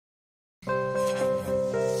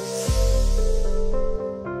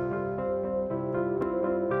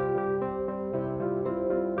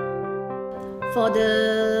for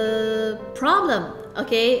the problem,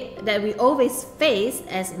 okay, that we always face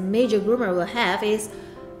as major groomer will have is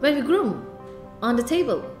when we groom on the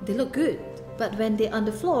table, they look good, but when they're on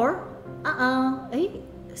the floor,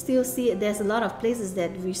 still see there's a lot of places that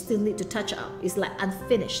we still need to touch up. It's like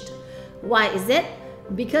unfinished. Why is it?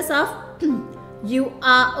 Because of you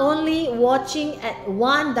are only watching at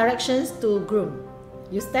one direction to groom.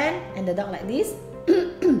 You stand and the dog like this,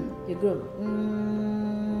 you groom.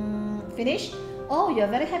 Finish. Oh, you're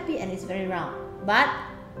very happy and it's very round. But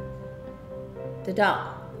the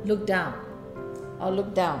dog look down or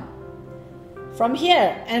look down. From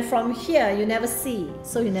here and from here you never see,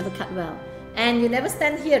 so you never cut well. And you never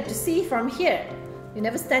stand here to see from here. You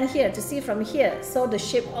never stand here to see from here, so the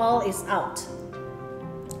shape all is out.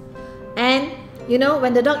 And you know,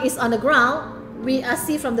 when the dog is on the ground, we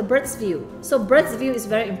see from the bird's view. So bird's view is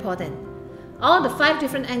very important. All the 5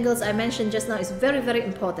 different angles I mentioned just now is very, very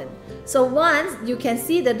important. So once you can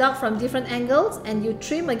see the dog from different angles and you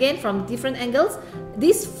trim again from different angles,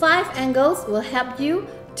 these 5 angles will help you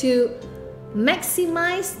to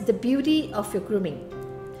maximize the beauty of your grooming.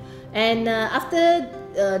 And after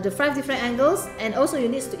the 5 different angles, and also you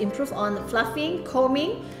need to improve on fluffing,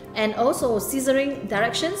 combing, and also scissoring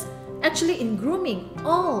directions. Actually in grooming,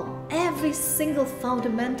 every single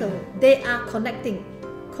fundamental, they are connecting.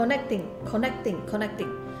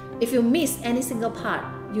 If you miss any single part,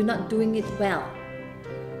 you're not doing it well.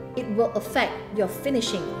 It will affect your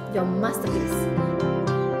finishing, your masterpiece.